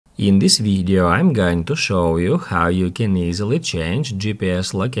In this video, I'm going to show you how you can easily change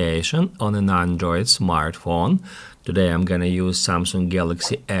GPS location on an Android smartphone. Today I'm gonna use Samsung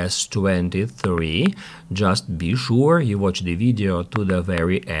Galaxy S23. Just be sure you watch the video to the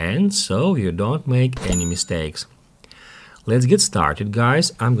very end so you don't make any mistakes. Let's get started,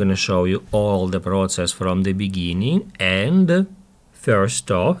 guys. I'm gonna show you all the process from the beginning, and first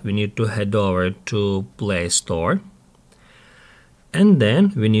off we need to head over to Play Store. And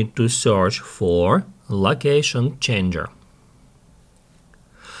then we need to search for location changer.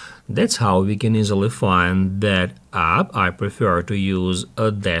 That's how we can easily find that app. I prefer to use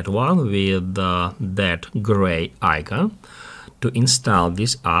that one with that gray icon. To install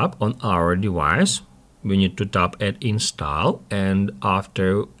this app on our device, we need to tap at install, and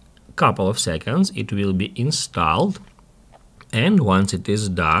after a couple of seconds it will be installed. And once it is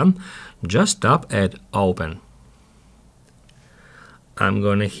done, just tap at open. I'm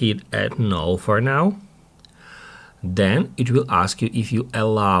gonna hit at no for now. Then it will ask you if you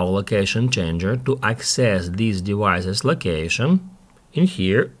allow location changer to access this device's location. In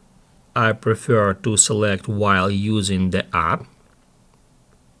here, I prefer to select while using the app.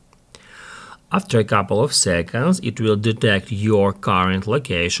 After a couple of seconds, it will detect your current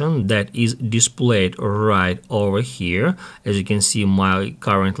location that is displayed right over here. As you can see, my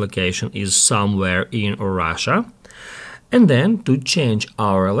current location is somewhere in Russia. And then to change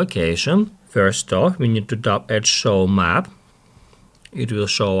our location, first off, we need to tap at Show Map. It will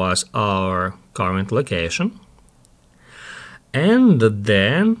show us our current location. And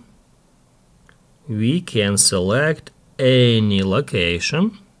then we can select any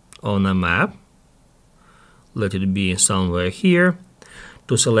location on a map. Let it be somewhere here.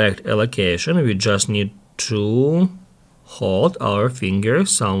 To select a location, we just need to hold our finger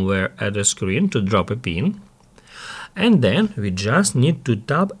somewhere at the screen to drop a pin. And then we just need to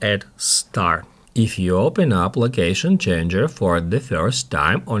tap at Start. If you open up Location Changer for the first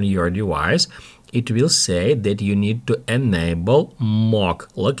time on your device, it will say that you need to enable mock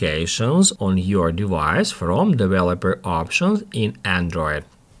locations on your device from developer options in Android.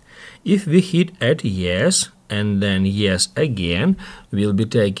 If we hit at Yes and then Yes again, we'll be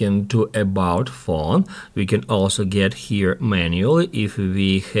taken to About Phone. We can also get here manually if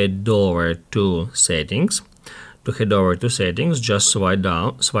we head over to Settings. To head over to Settings, just swipe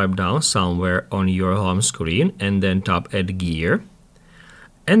down somewhere on your home screen and then tap at Gear.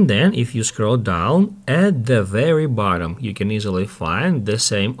 And then if you scroll down, at the very bottom you can easily find the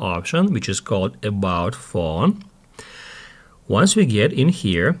same option, which is called About Phone. Once we get in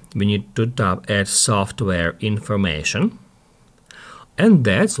here, we need to tap at Software Information. And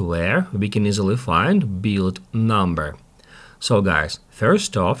that's where we can easily find Build Number. So guys,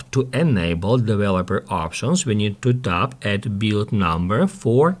 first off, to enable developer options, we need to tap at build number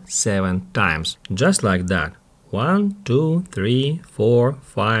 7 times. Just like that. 1, 2, 3, 4,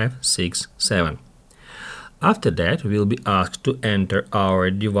 5, 6, 7. After that, we'll be asked to enter our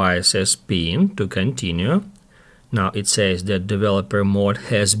device's PIN to continue. Now it says that developer mode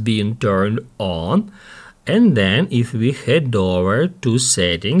has been turned on. And then if we head over to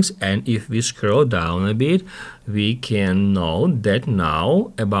Settings and if we scroll down a bit, we can note that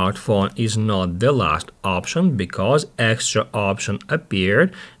now About Phone is not the last option because extra option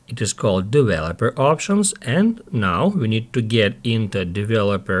appeared. It is called Developer Options, and now we need to get into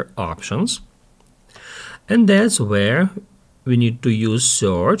Developer Options. And that's where we need to use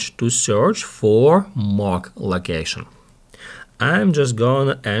Search to search for mock location. I'm just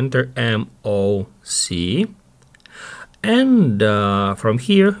gonna enter MOC, and from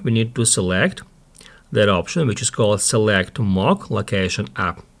here we need to select that option, which is called Select Mock Location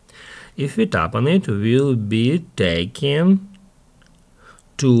App. If we tap on it, we'll be taken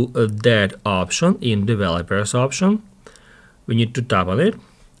to that option in Developers option. We need to tap on it,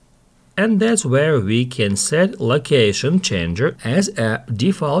 and that's where we can set Location Changer as a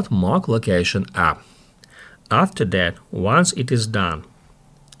default mock location app. After that, once it is done,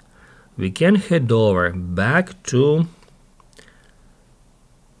 we can head over back to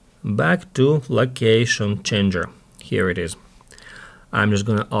Location Changer. Here it is. I'm just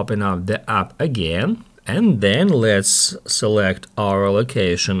gonna open up the app again, and then let's select our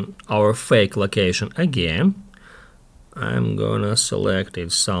location, our fake location again. I'm gonna select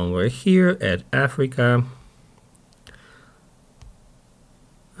it somewhere here at Africa.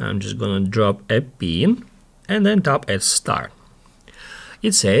 I'm just gonna drop a pin and then tap at Start.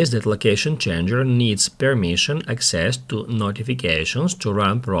 It says that Location Changer needs permission access to notifications to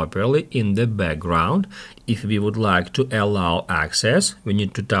run properly in the background. If we would like to allow access, we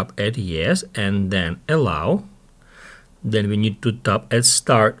need to tap at Yes and then Allow. Then we need to tap at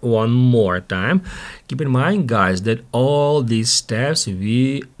start one more time. Keep in mind, guys, that all these steps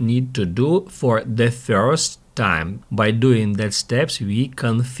we need to do for the first time. By doing that steps, we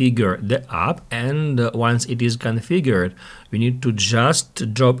configure the app, and once it is configured, we need to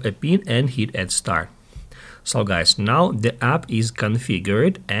just drop a pin and hit at start. So guys, now the app is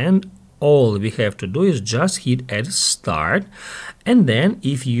configured, and all we have to do is just hit at start, and then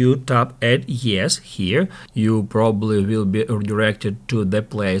if you tap at yes here, you probably will be redirected to the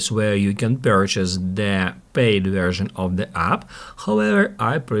place where you can purchase the paid version of the app. However,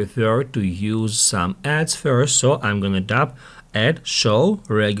 I prefer to use some ads first, so I'm gonna tap at show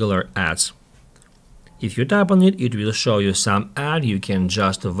regular ads. If you tap on it, it will show you some ad. You can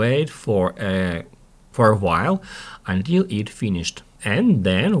just wait for a while until it finished. And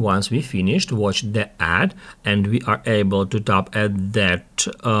then once we finished, watch the ad, and we are able to tap at that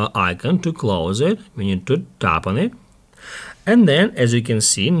icon to close it. We need to tap on it, and then as you can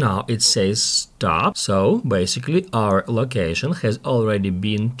see, now it says stop. So basically our location has already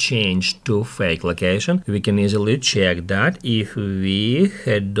been changed to fake location. We can easily check that if we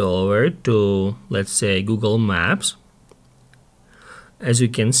head over to, let's say, Google Maps. As you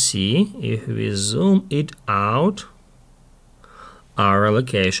can see, if we zoom it out, our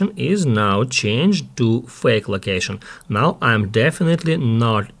location is now changed to fake location. Now I'm definitely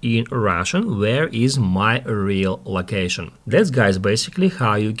not in Russian. Where is my real location? That's, guys, basically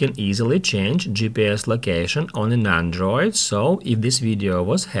how you can easily change GPS location on an Android. So if this video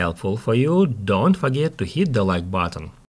was helpful for you, don't forget to hit the like button.